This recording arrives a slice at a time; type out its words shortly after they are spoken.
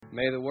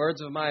May the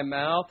words of my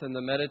mouth and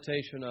the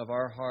meditation of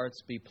our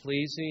hearts be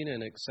pleasing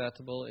and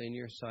acceptable in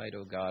your sight,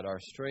 O God, our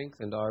strength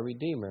and our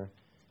Redeemer.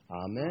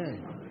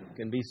 Amen. You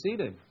can be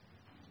seated.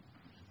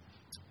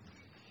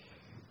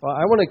 Well,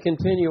 I want to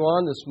continue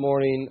on this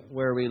morning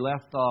where we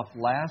left off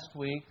last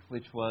week,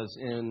 which was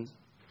in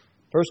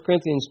 1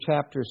 Corinthians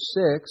chapter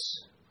 6.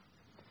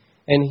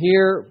 And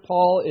here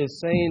Paul is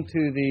saying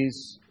to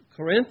these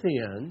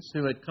Corinthians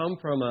who had come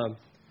from a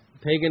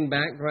pagan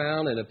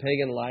background and a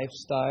pagan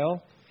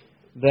lifestyle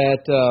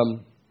that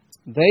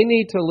they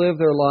need to live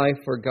their life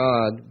for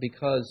God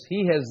because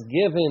He has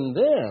given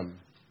them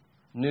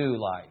new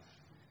life.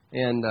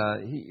 And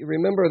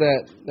remember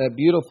that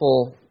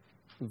beautiful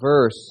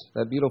verse,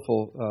 that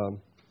beautiful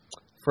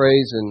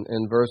phrase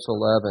in verse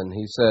 11.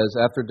 He says,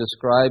 after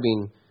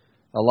describing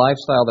a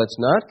lifestyle that's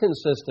not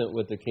consistent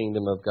with the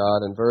kingdom of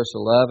God, in verse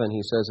 11,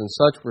 he says, and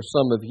such were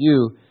some of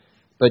you,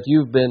 but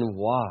you've been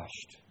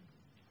washed.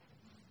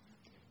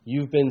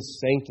 You've been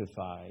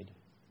sanctified.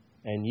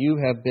 And you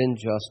have been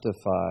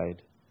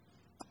justified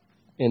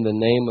in the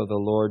name of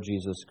the Lord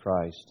Jesus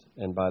Christ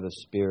and by the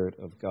Spirit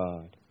of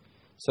God.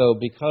 So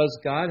because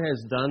God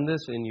has done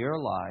this in your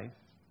life,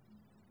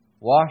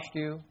 washed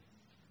you,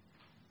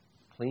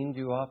 cleaned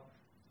you up,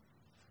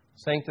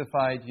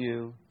 sanctified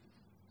you,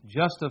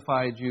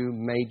 justified you,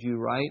 made you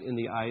right in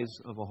the eyes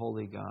of a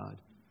holy God.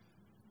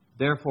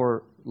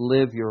 Therefore,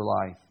 live your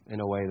life in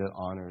a way that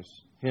honors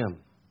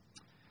Him.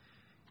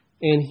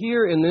 And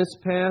here in this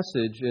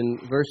passage, in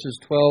verses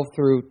 12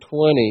 through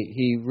 20,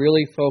 he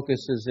really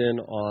focuses in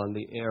on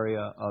the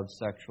area of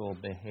sexual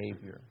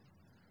behavior.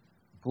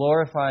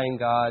 Glorifying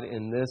God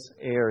in this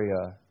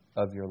area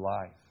of your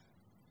life.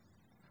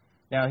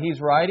 Now, he's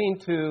writing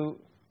to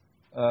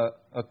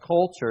a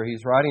culture,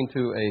 he's writing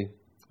to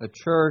a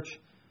church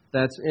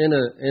that's in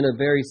a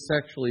very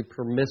sexually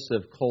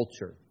permissive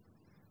culture.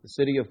 The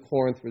city of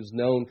Corinth was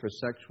known for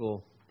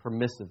sexual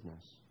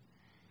permissiveness.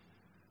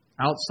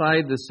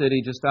 Outside the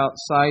city, just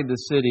outside the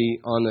city,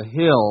 on the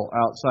hill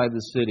outside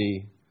the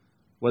city,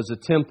 was a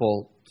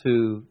temple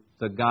to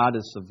the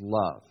goddess of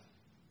love,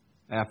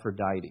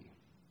 Aphrodite.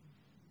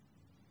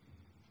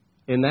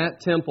 In that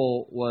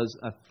temple was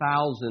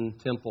 1,000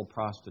 temple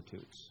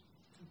prostitutes.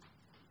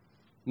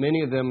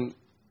 Many of them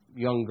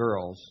young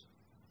girls,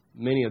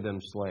 many of them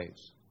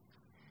slaves.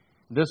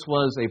 This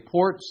was a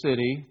port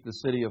city, the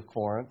city of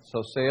Corinth,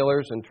 so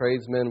sailors and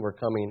tradesmen were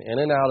coming in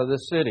and out of the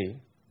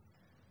city.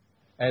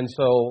 And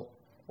so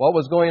what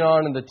was going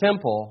on in the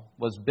temple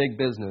was big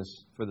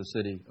business for the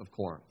city of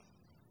Corinth.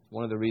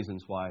 One of the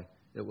reasons why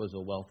it was a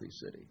wealthy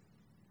city.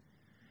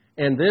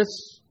 And this,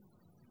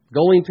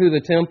 going to the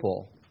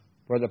temple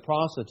where the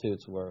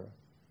prostitutes were,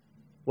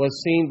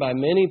 was seen by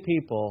many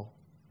people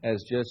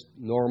as just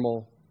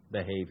normal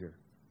behavior,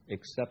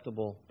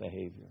 acceptable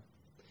behavior.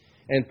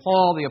 And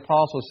Paul the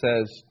Apostle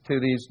says to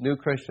these new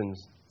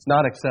Christians, it's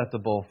not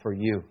acceptable for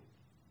you.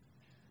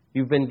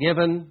 You've been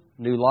given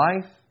new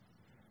life.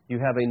 You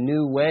have a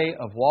new way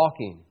of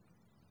walking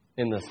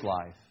in this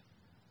life.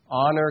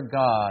 Honor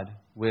God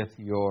with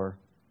your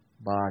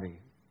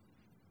body.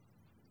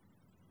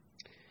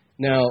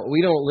 Now,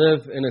 we don't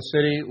live in a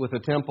city with a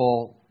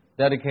temple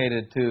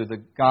dedicated to the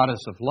goddess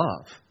of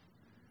love.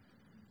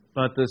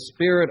 But the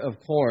spirit of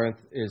Corinth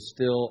is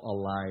still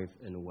alive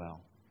and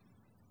well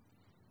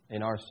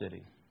in our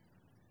city,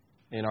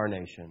 in our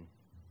nation,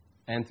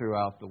 and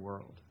throughout the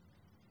world.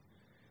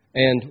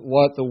 And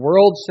what the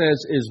world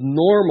says is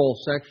normal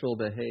sexual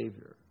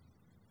behavior.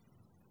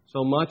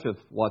 So much of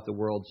what the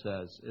world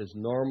says is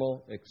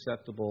normal,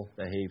 acceptable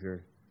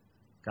behavior.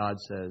 God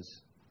says,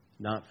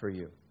 not for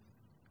you.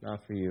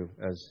 Not for you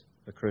as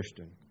a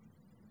Christian.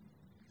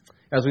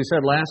 As we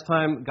said last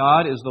time,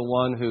 God is the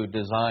one who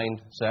designed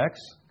sex.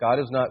 God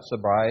is not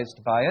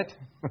surprised by it.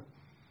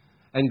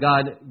 And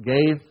God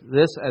gave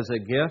this as a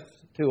gift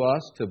to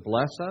us to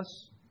bless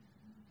us.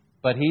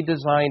 But He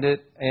designed it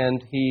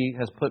and He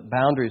has put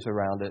boundaries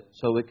around it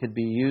so it could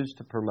be used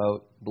to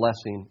promote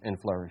blessing and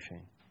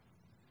flourishing.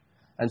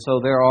 And so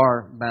there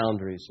are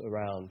boundaries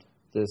around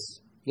this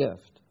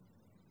gift.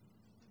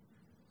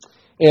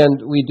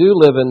 And we do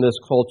live in this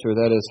culture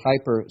that is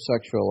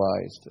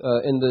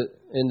hypersexualized.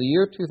 In the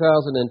year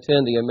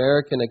 2010, the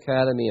American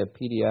Academy of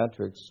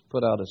Pediatrics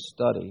put out a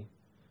study,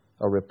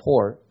 a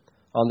report,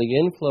 on the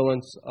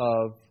influence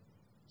of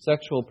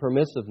sexual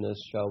permissiveness,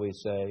 shall we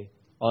say,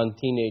 on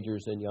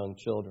teenagers and young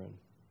children.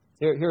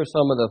 Here are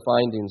some of the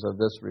findings of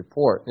this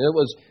report. And it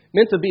was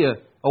meant to be a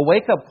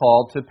wake-up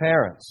call to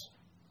parents.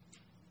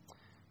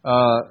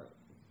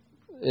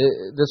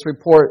 This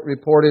report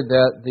reported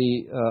that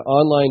the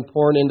online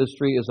porn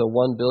industry is a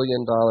 $1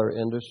 billion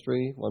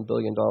industry, $1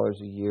 billion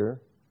a year.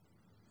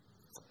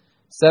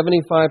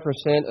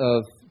 75%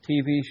 of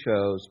TV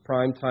shows,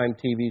 primetime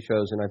TV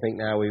shows, and I think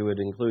now we would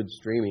include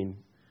streaming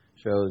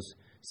shows,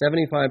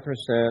 75%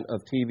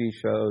 of TV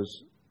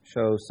shows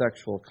show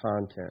sexual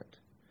content.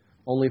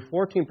 Only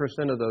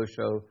 14% of those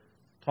shows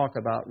talk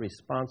about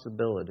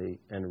responsibility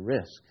and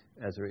risk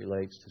as it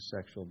relates to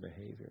sexual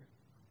behavior.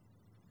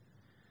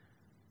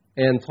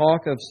 And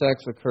talk of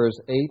sex occurs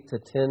 8 to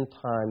 10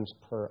 times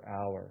per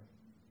hour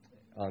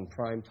on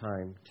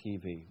primetime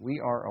TV. We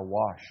are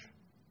awash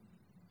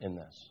in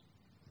this.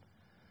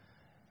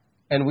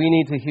 And we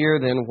need to hear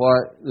then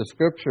what the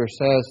Scripture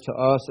says to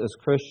us as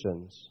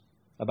Christians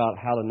about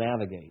how to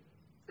navigate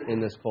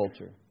in this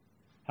culture,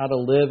 how to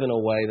live in a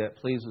way that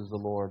pleases the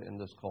Lord in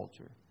this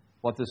culture,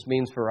 what this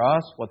means for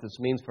us, what this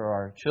means for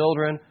our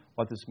children,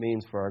 what this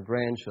means for our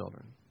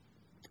grandchildren,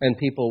 and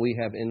people we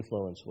have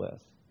influence with.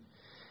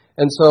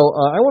 And so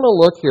I want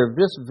to look here,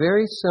 this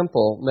very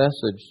simple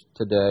message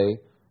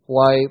today,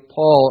 why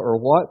Paul, or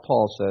what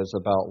Paul says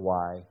about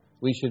why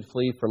we should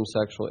flee from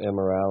sexual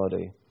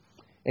immorality.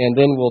 And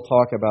then we'll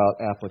talk about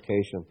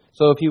application.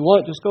 So if you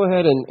want, just go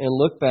ahead and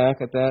look back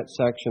at that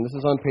section. This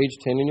is on page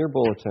 10 in your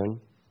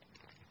bulletin.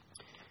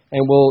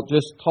 And we'll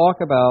just talk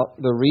about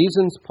the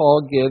reasons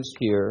Paul gives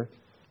here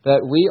that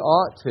we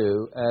ought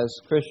to,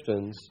 as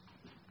Christians,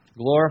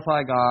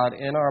 glorify God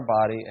in our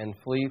body and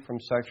flee from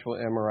sexual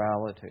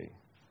immorality.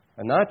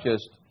 And not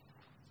just,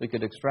 we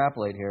could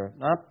extrapolate here,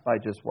 not by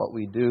just what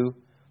we do,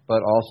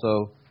 but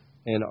also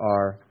in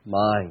our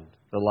mind,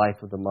 the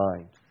life of the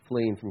mind,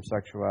 fleeing from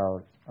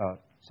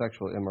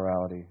sexual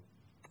immorality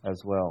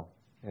as well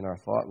in our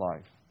thought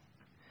life.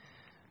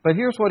 But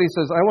here's what he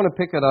says. I want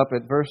to pick it up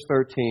at verse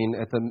 13,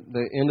 at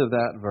the end of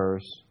that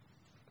verse.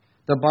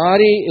 The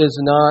body is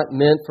not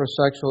meant for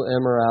sexual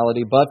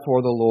immorality, but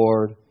for the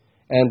Lord,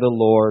 and the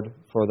Lord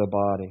for the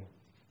body.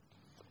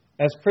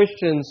 As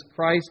Christians,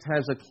 Christ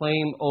has a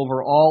claim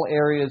over all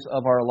areas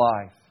of our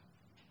life.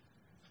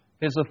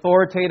 His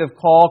authoritative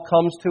call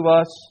comes to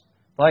us,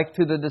 like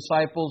to the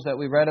disciples that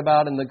we read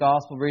about in the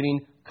gospel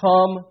reading,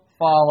 "Come,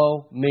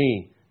 follow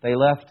me." They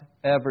left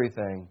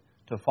everything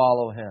to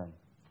follow Him.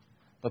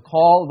 The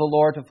call of the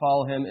Lord to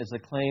follow Him is a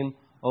claim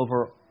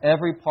over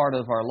every part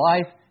of our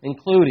life,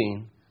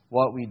 including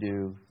what we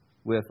do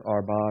with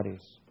our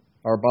bodies.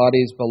 Our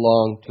bodies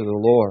belong to the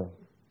Lord.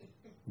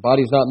 The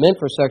body is not meant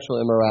for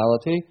sexual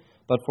immorality,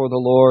 but for the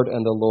Lord,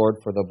 and the Lord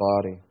for the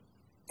body.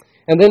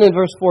 And then in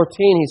verse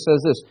 14 he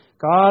says this,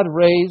 God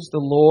raised the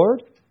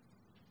Lord,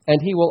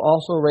 and He will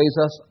also raise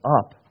us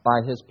up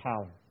by His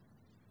power.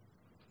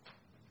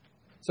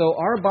 So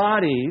our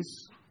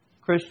bodies,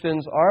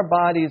 Christians, our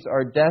bodies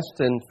are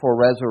destined for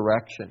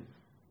resurrection.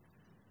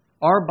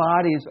 Our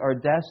bodies are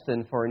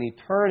destined for an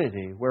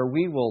eternity where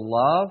we will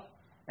love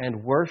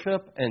and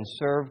worship and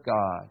serve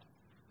God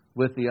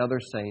with the other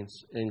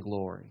saints in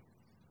glory.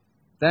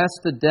 That's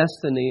the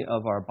destiny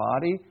of our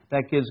body.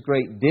 That gives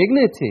great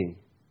dignity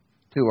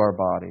to our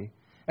body.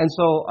 And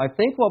so I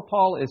think what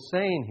Paul is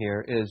saying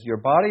here is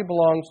your body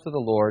belongs to the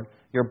Lord.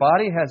 Your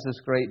body has this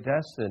great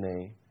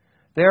destiny.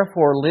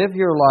 Therefore, live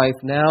your life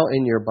now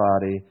in your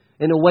body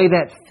in a way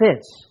that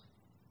fits,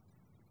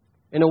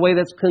 in a way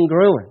that's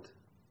congruent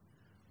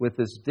with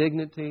this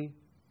dignity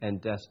and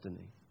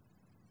destiny.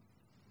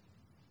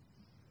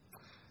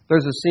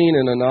 There's a scene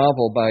in a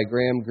novel by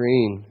Graham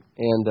Greene,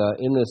 and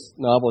in this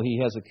novel he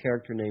has a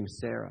character named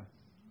Sarah.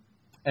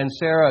 And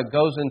Sarah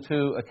goes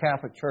into a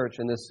Catholic church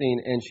in this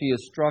scene, and she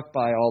is struck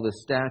by all the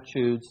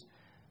statues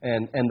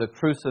and the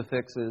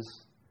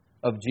crucifixes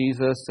of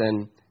Jesus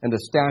and the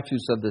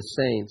statues of the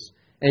saints.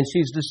 And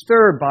she's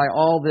disturbed by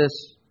all this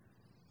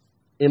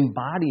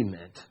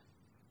embodiment,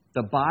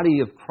 the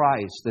body of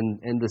Christ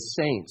and the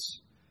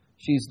saints.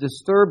 She's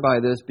disturbed by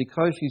this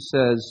because she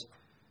says,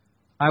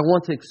 I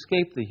want to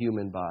escape the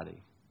human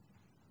body.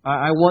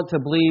 I want to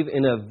believe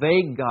in a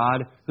vague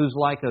God who's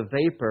like a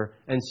vapor,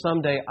 and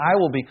someday I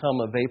will become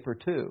a vapor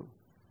too.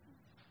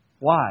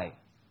 Why?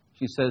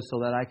 She says, so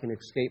that I can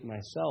escape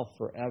myself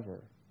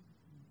forever.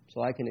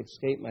 So I can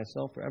escape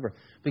myself forever.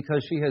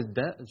 Because she has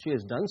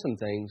done some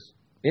things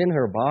in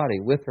her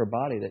body, with her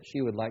body, that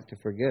she would like to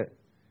forget.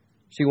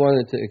 She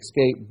wanted to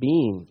escape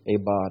being a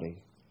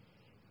body.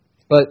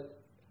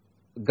 But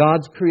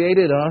God's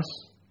created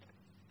us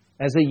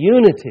as a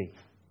unity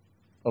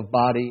of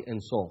body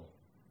and soul.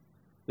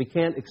 We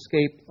can't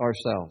escape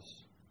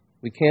ourselves.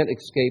 We can't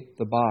escape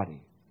the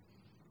body.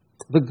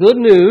 The good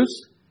news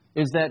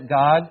is that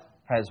God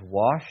has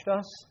washed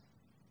us,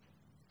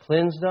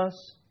 cleansed us,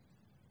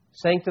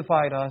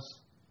 sanctified us,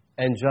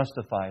 and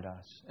justified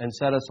us, and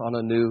set us on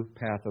a new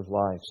path of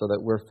life so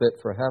that we're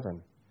fit for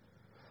heaven.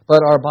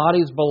 But our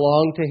bodies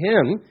belong to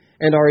Him,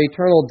 and our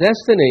eternal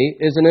destiny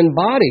is an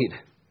embodied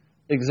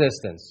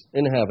existence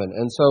in heaven.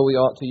 And so we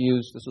ought to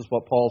use, this is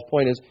what Paul's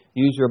point is,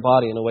 use your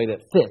body in a way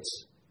that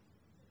fits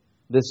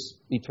this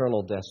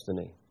eternal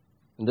destiny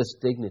and this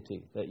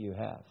dignity that you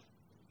have.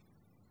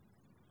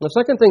 The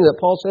second thing that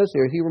Paul says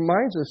here, he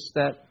reminds us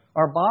that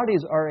our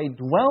bodies are a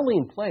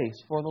dwelling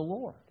place for the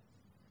Lord.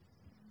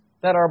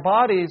 That our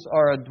bodies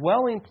are a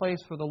dwelling place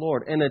for the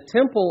Lord and a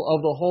temple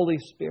of the Holy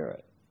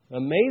Spirit.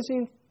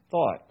 Amazing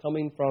thought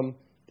coming from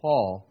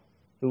Paul,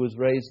 who was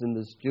raised in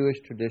this Jewish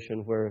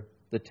tradition where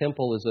the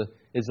temple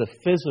is a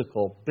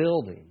physical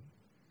building.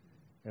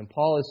 And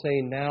Paul is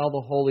saying now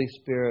the Holy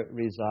Spirit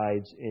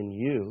resides in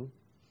you,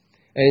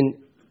 and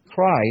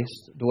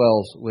Christ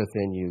dwells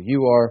within you.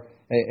 You are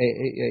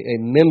a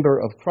member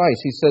of Christ.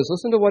 He says,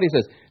 listen to what he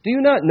says. Do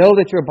you not know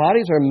that your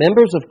bodies are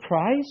members of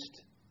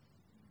Christ?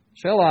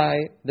 shall I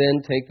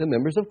then take the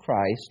members of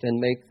Christ and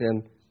make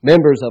them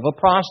members of a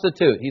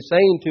prostitute? He's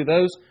saying to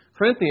those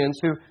Corinthians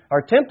who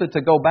are tempted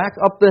to go back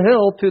up the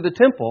hill to the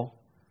temple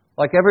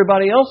like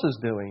everybody else is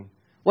doing.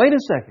 Wait a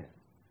second.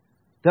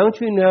 Don't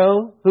you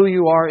know who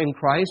you are in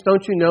Christ?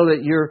 Don't you know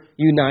that you're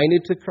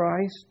united to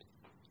Christ?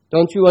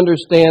 Don't you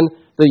understand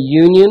the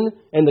union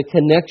and the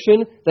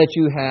connection that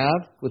you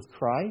have with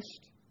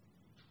Christ?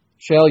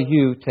 Shall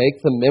you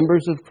take the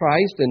members of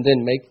Christ and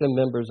then make them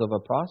members of a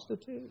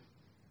prostitute?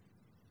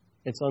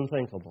 It's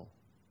unthinkable,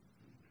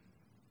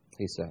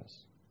 he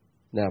says.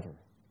 Never.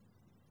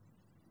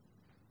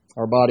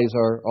 Our bodies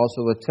are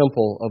also a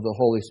temple of the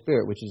Holy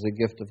Spirit, which is a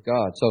gift of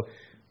God. So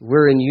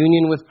we're in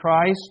union with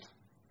Christ.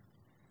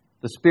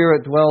 The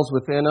Spirit dwells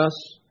within us.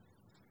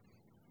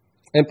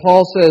 And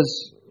Paul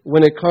says,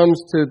 when it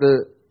comes to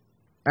the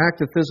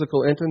act of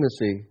physical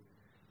intimacy,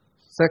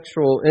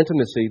 sexual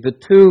intimacy, the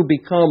two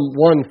become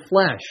one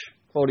flesh,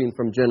 quoting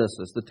from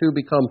Genesis. The two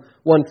become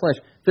one flesh.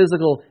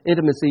 Physical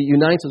intimacy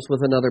unites us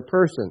with another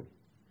person.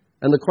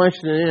 And the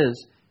question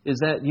is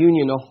that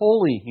union a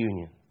holy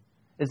union?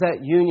 Is that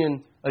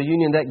union a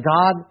union that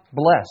God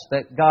blessed,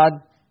 that God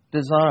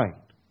designed?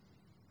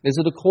 Is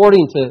it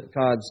according to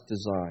God's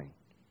design?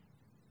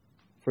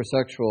 For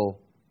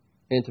sexual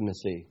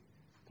intimacy,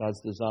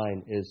 God's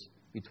design is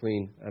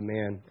between a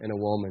man and a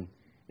woman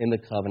in the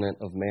covenant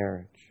of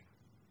marriage.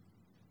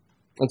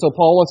 And so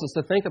Paul wants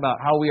us to think about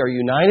how we are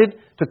united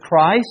to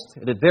Christ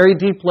at a very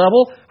deep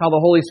level, how the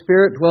Holy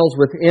Spirit dwells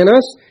within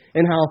us,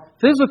 and how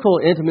physical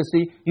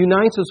intimacy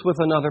unites us with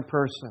another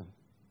person.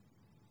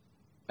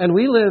 And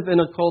we live in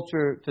a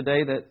culture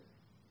today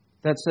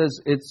that says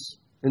it's,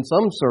 in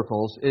some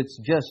circles, it's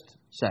just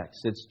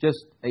sex. It's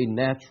just a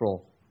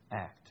natural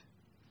act.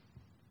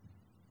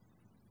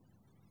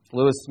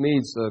 Lewis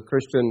Smedes, a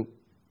Christian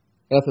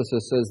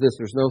ethicist, says this: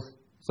 there's no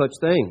such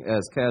thing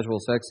as casual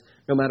sex,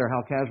 no matter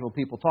how casual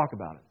people talk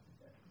about it.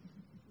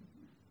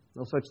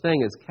 No such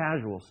thing as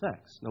casual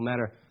sex, no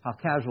matter how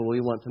casual we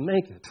want to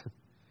make it.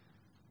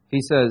 He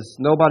says,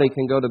 nobody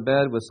can go to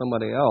bed with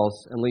somebody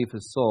else and leave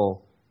his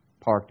soul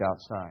parked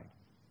outside.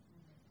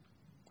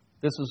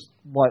 This is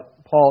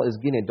what Paul is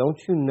getting at. Don't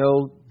you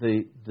know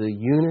the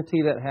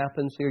unity that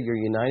happens here? You're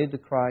united to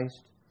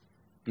Christ.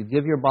 You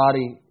give your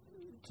body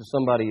to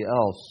somebody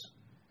else.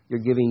 You're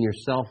giving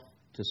yourself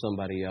to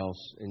somebody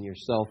else, and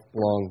yourself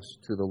belongs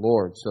to the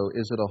Lord. So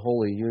is it a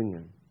holy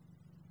union?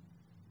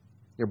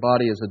 Your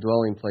body is a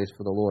dwelling place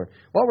for the Lord.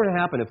 What would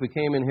happen if we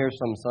came in here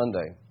some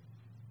Sunday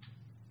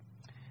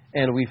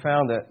and we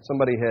found that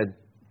somebody had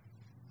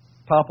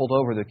toppled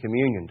over the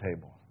communion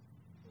table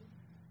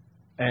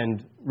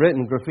and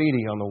written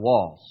graffiti on the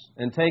walls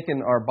and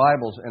taken our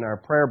Bibles and our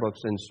prayer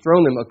books and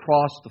strewn them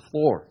across the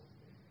floor?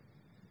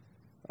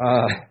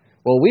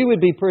 Well, we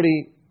would be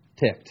pretty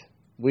ticked.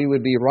 We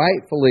would be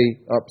rightfully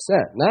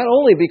upset. Not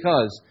only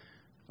because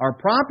our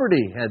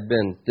property had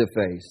been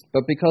defaced,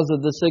 but because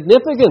of the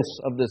significance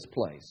of this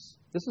place.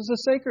 This is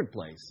a sacred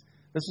place.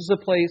 This is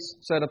a place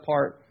set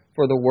apart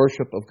for the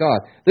worship of God.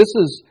 This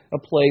is a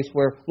place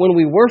where when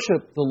we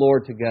worship the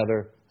Lord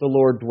together, the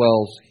Lord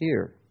dwells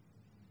here.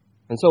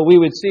 And so we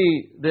would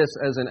see this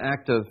as an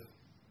act of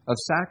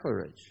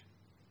sacrilege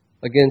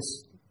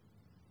against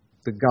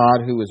the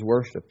God who is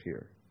worshipped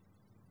here.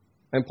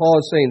 And Paul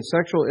is saying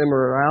sexual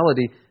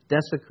immorality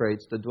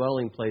desecrates the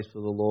dwelling place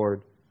of the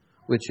Lord,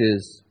 which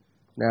is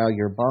now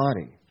your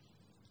body.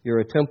 You're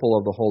a temple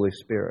of the Holy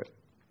Spirit.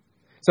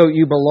 So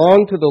you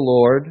belong to the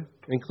Lord,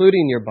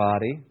 including your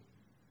body.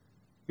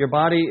 Your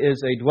body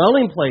is a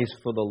dwelling place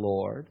for the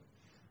Lord.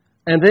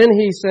 And then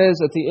he says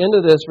at the end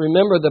of this,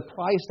 remember the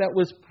price that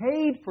was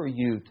paid for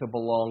you to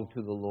belong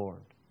to the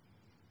Lord.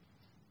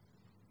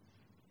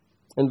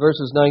 In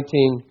verses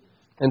 19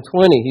 and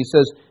 20, he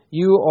says,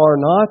 you are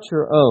not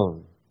your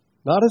own.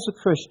 Not as a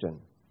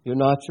Christian. You're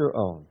not your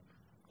own.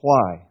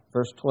 Why?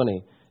 Verse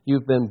 20,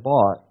 you've been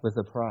bought with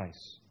a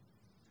price.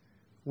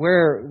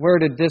 Where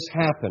did this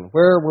happen?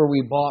 Where were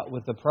we bought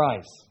with a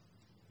price?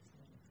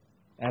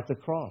 At the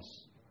cross,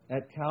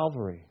 at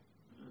Calvary.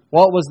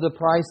 What was the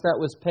price that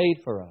was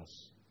paid for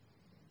us?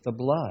 The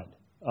blood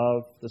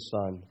of the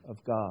Son of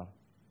God.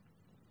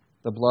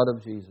 The blood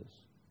of Jesus.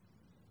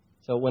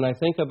 So when I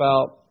think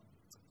about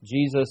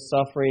Jesus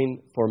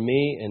suffering for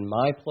me in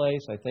my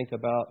place, I think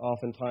about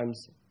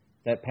oftentimes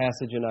that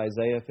passage in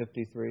Isaiah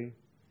 53,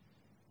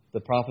 the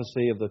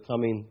prophecy of the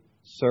coming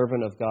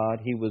servant of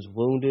God. He was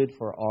wounded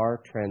for our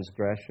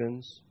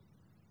transgressions.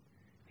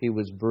 He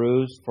was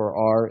bruised for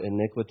our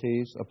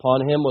iniquities.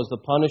 Upon him was the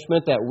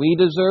punishment that we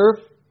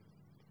deserve,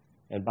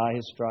 and by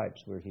his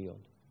stripes we're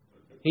healed.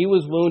 He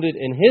was wounded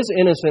in his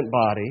innocent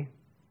body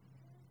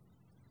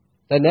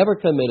that never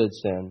committed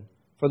sin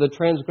for the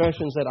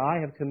transgressions that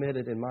I have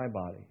committed in my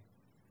body.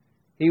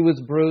 He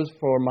was bruised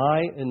for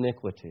my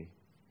iniquity.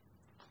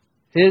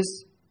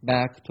 His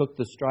back took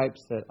the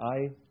stripes that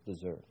I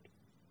deserved,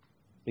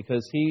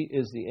 because he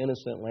is the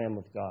innocent Lamb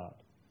of God.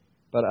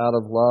 But out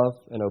of love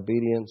and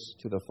obedience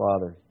to the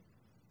Father,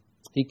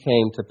 he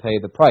came to pay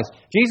the price.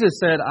 Jesus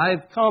said,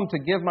 I've come to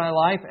give my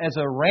life as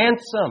a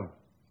ransom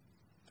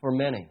for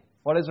many.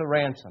 What is a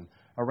ransom?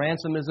 A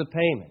ransom is a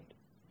payment.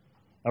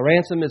 A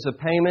ransom is a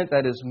payment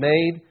that is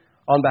made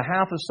on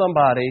behalf of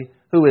somebody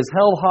who is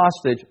held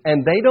hostage,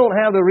 and they don't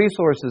have the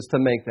resources to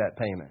make that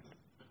payment.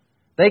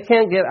 They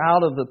can't get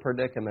out of the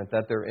predicament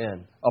that they're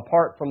in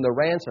apart from the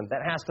ransom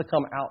that has to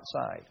come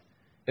outside.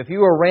 If you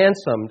were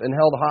ransomed and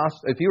held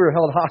hostage, if you were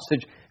held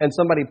hostage and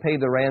somebody paid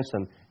the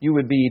ransom, you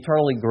would be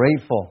eternally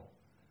grateful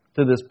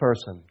to this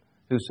person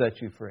who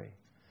set you free.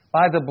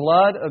 By the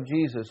blood of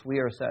Jesus, we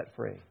are set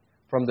free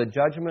from the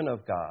judgment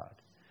of God.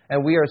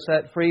 And we are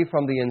set free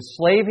from the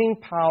enslaving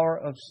power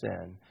of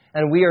sin.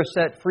 And we are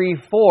set free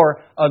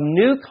for a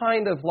new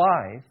kind of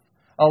life,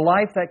 a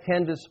life that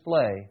can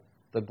display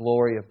the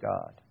glory of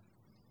God.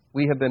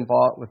 We have been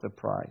bought with a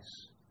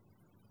price.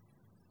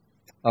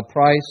 A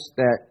price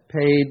that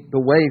paid the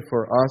way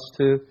for us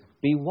to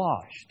be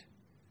washed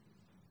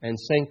and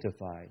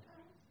sanctified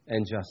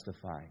and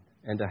justified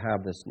and to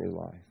have this new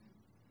life.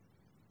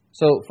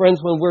 So, friends,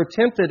 when we're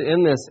tempted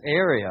in this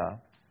area,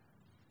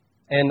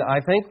 and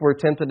I think we're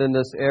tempted in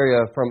this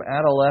area from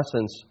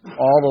adolescence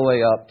all the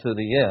way up to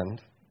the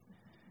end,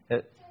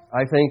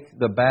 I think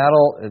the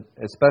battle,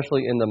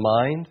 especially in the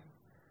mind,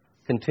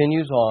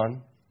 continues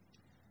on.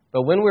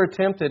 But when we're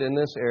tempted in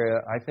this area,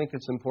 I think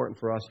it's important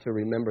for us to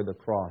remember the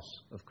cross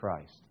of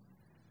Christ,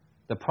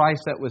 the price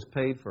that was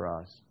paid for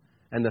us,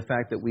 and the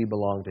fact that we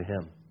belong to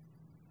Him.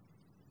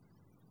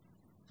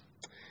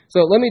 So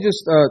let me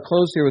just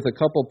close here with a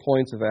couple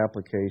points of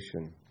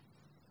application.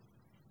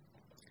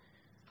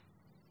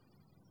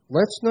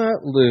 Let's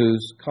not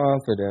lose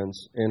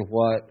confidence in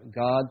what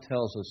God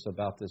tells us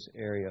about this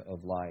area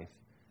of life,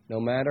 no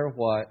matter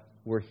what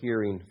we're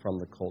hearing from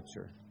the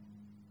culture.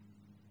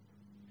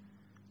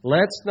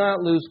 Let's not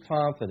lose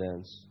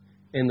confidence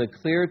in the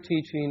clear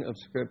teaching of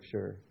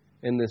Scripture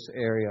in this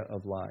area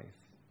of life.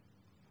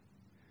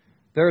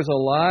 There's a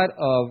lot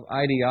of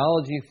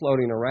ideology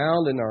floating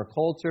around in our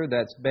culture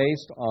that's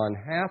based on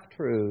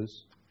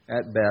half-truths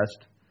at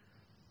best,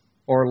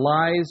 or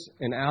lies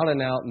and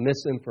out-and-out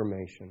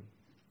misinformation.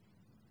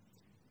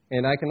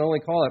 And I can only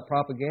call it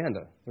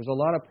propaganda. There's a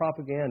lot of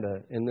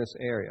propaganda in this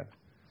area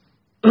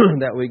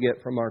that we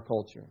get from our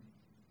culture.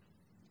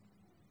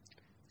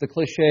 The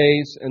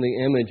cliches and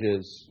the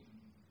images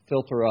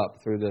filter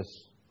up through this,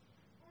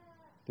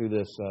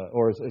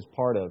 or as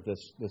part of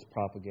this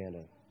propaganda.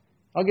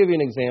 I'll give you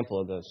an example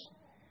of this.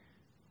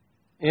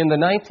 In the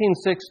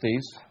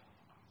 1960s,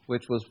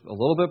 which was a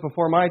little bit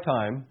before my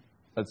time,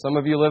 but some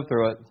of you lived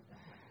through it,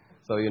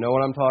 so you know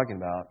what I'm talking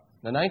about.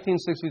 The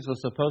 1960s was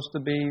supposed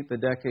to be the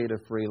decade of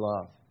free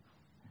love.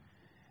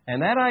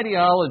 And that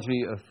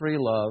ideology of free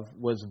love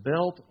was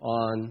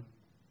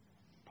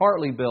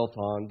partly built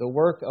on the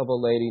work of a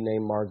lady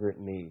named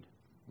Margaret Mead.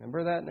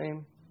 Remember that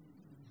name?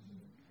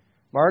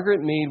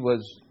 Margaret Mead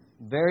was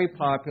very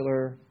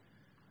popular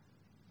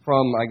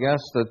from, I guess,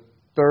 the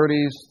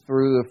 30s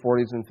through the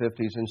 40s and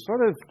 50s. And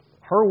sort of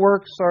her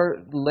work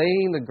started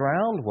laying the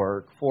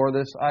groundwork for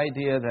this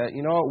idea that,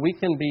 you know what, we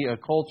can be a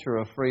culture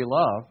of free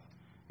love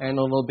and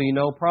it'll be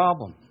no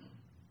problem.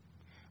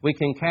 We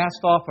can cast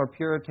off our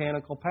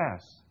puritanical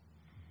past.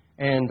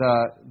 And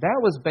that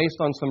was based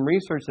on some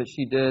research that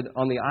she did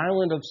on the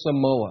island of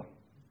Samoa.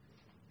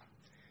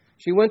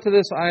 She went to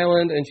this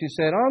island and she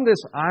said, on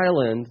this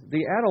island,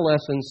 the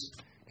adolescents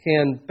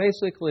can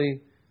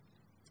basically,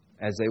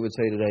 as they would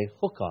say today,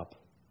 hook up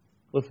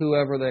with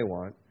whoever they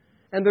want.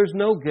 And there's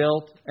no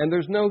guilt, and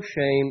there's no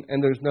shame,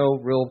 and there's no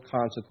real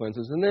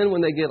consequences. And then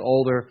when they get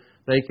older,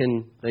 they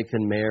can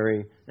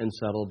marry and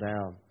settle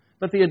down.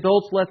 But the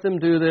adults let them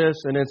do this,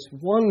 and it's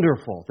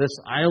wonderful, this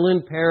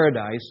island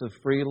paradise of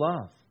free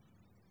love.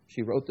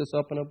 She wrote this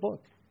up in a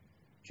book.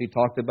 She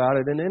talked about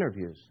it in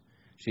interviews.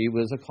 She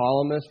was a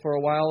columnist for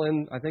a while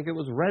in, I think it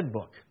was Red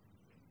Book.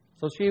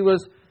 So she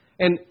was,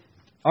 and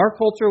our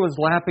culture was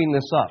lapping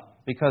this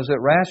up because it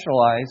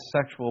rationalized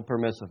sexual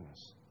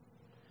permissiveness.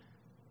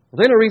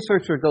 Well, then a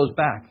researcher goes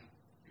back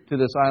to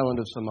this island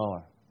of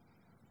Samoa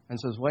and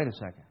says, wait a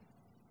second,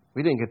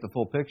 we didn't get the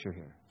full picture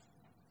here.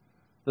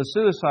 The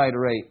suicide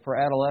rate for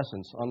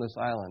adolescents on this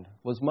island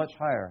was much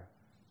higher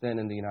than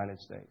in the United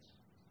States.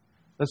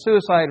 The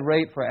suicide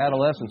rate for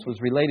adolescents was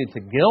related to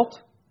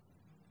guilt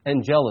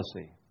and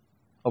jealousy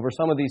over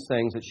some of these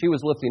things that she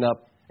was lifting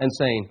up and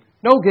saying,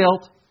 no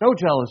guilt, no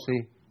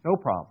jealousy, no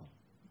problem.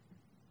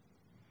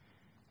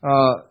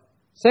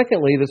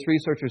 Secondly, this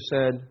researcher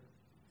said,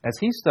 as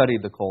he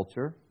studied the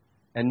culture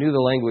and knew the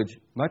language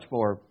much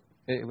more,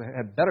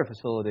 had better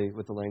facility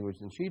with the language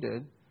than she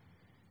did,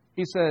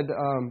 he said,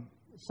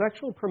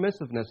 sexual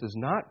permissiveness is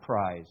not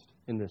prized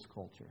in this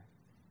culture.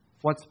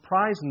 What's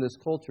prized in this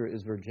culture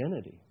is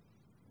virginity.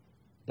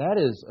 That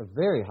is a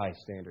very high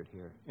standard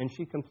here, and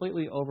she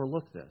completely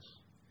overlooked this.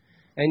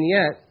 And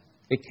yet,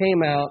 it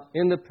came out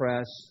in the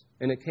press,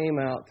 and it came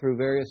out through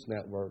various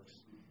networks,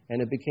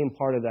 and it became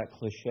part of that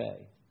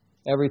cliche.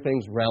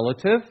 Everything's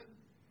relative,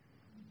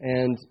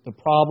 and the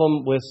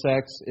problem with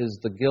sex is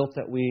the guilt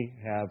that we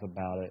have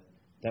about it,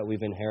 that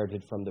we've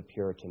inherited from the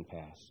Puritan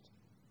past.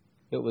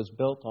 It was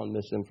built on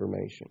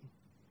misinformation.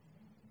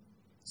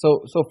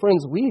 So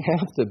friends, we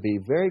have to be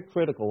very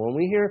critical. When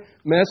we hear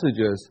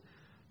messages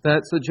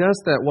that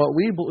suggest that what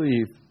we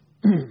believe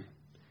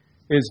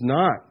is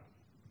not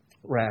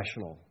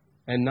rational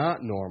and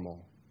not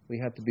normal, we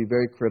have to be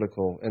very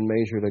critical and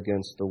measured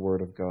against the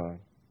Word of God.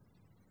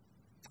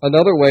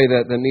 Another way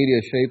that the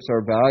media shapes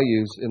our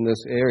values in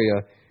this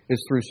area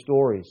is through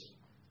stories.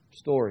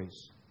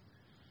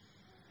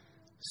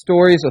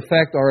 Stories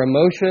affect our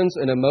emotions,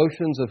 and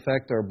emotions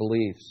affect our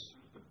beliefs.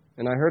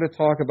 And I heard a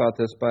talk about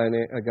this by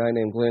a guy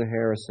named Glenn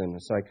Harrison, a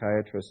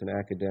psychiatrist and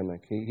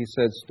academic. He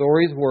said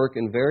stories work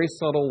in very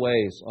subtle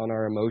ways on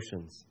our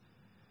emotions.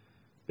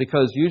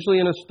 Because usually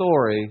in a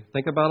story,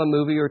 think about a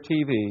movie or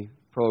TV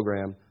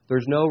program,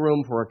 there's no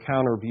room for a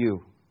counter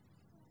view.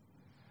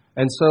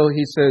 And so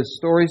he says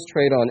stories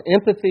trade on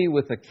empathy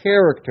with a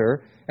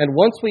character, and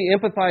once we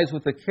empathize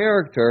with the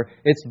character,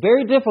 it's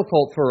very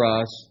difficult for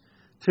us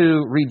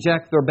to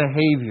reject their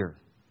behavior.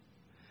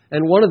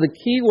 And one of the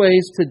key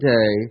ways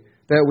today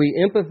that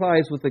we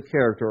empathize with the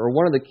character, or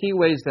one of the key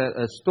ways that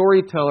a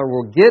storyteller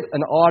will get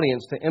an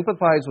audience to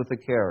empathize with the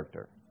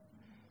character,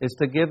 is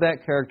to give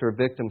that character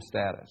victim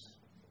status.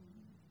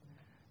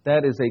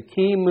 That is a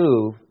key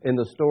move in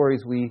the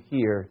stories we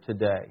hear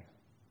today.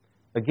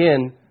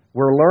 Again,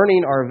 we're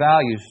learning our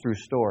values through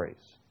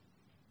stories,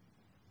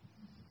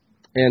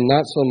 and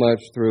not so much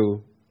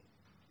through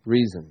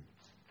reason.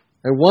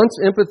 And once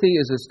empathy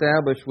is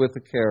established with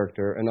the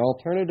character, an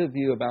alternative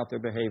view about their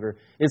behavior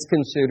is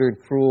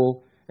considered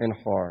cruel and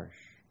harsh.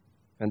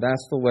 And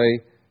that's the way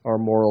our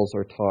morals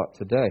are taught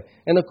today.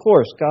 And of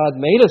course, God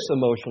made us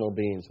emotional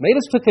beings, made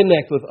us to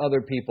connect with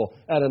other people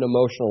at an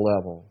emotional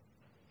level.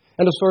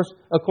 And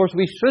of course,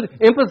 we should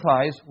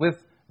empathize with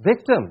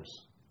victims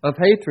of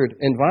hatred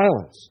and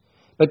violence.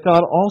 But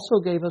God also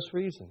gave us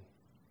reason.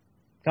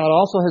 God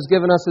also has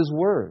given us His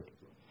Word.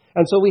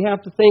 And so we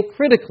have to think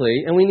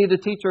critically, and we need to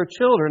teach our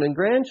children and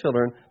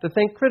grandchildren to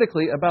think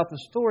critically about the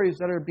stories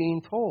that are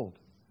being told.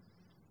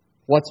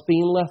 What's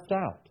being left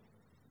out?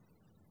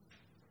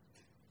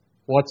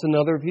 What's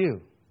another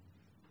view?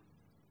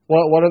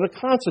 What are the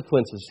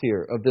consequences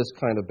here of this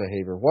kind of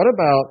behavior? What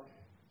about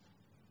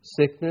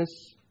sickness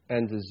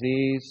and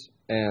disease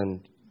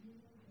and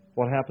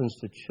what happens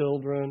to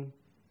children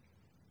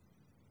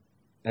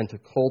and to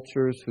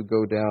cultures who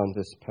go down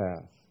this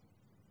path?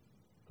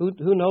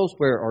 Who knows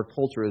where our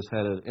culture is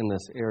headed in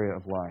this area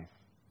of life?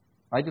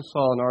 I just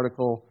saw an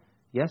article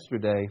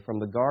yesterday from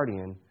The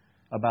Guardian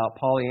about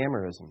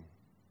polyamorism.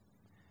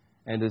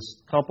 And this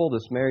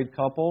married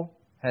couple,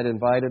 had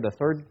invited a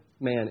third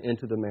man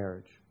into the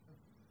marriage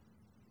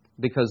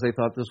because they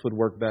thought this would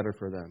work better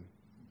for them.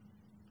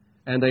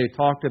 And they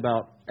talked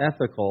about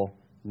ethical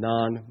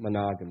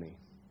non-monogamy.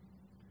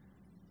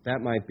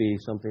 That might be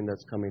something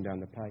that's coming down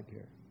the pipe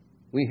here.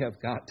 We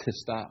have got to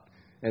stop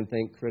and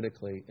think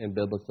critically and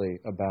biblically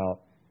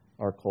about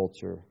our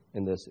culture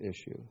in this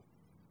issue.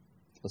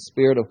 The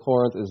spirit of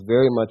Corinth is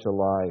very much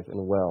alive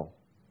and well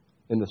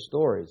in the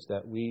stories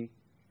that we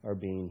are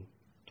being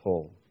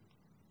told.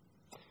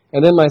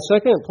 And then my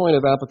second point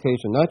of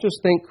application, not just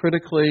think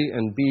critically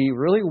and be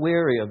really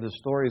wary of the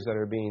stories that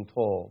are being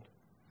told,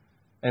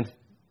 and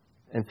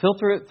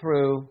filter it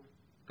through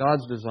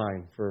God's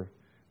design for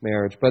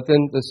marriage. But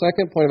then the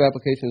second point of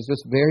application is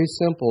just very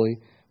simply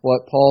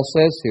what Paul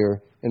says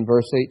here in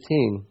verse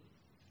 18.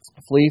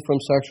 Flee from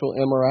sexual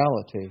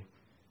immorality.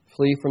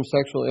 Flee from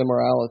sexual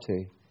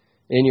immorality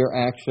in your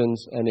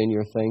actions and in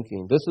your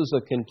thinking. This is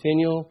a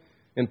continual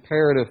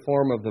imperative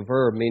form of the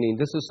verb, meaning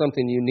this is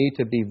something you need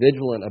to be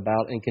vigilant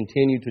about and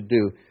continue to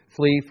do.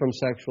 Flee from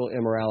sexual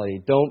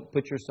immorality. Don't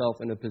put yourself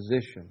in a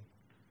position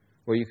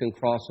where you can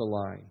cross a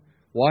line.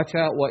 Watch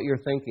out what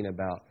you're thinking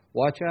about.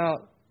 Watch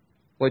out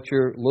what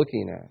you're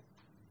looking at.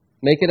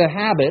 Make it a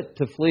habit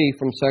to flee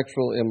from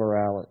sexual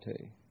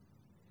immorality.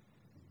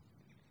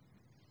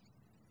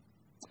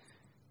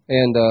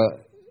 And,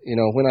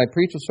 when I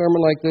preach a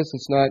sermon like this,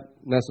 it's not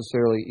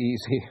necessarily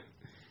easy.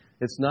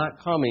 It's not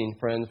coming,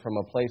 friends, from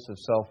a place of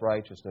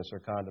self-righteousness or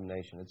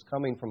condemnation. It's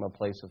coming from a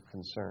place of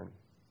concern.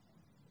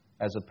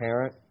 As a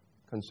parent,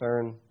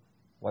 concern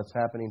what's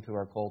happening to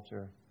our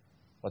culture,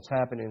 what's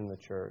happening in the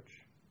church,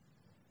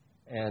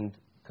 and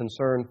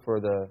concern for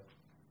the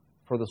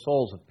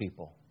souls of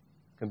people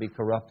can be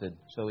corrupted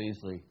so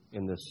easily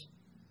in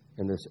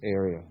this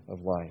area of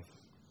life.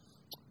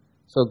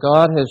 So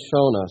God has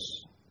shown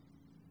us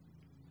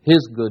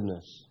His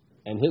goodness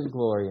and His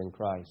glory in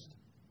Christ.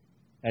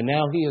 And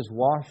now He has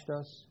washed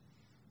us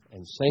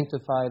and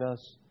sanctified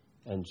us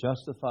and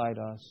justified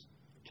us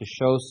to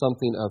show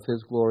something of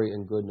His glory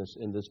and goodness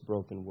in this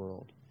broken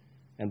world.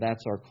 And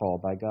that's our call.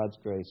 By God's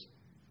grace,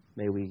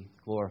 may we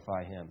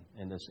glorify Him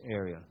in this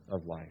area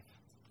of life.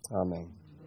 Amen.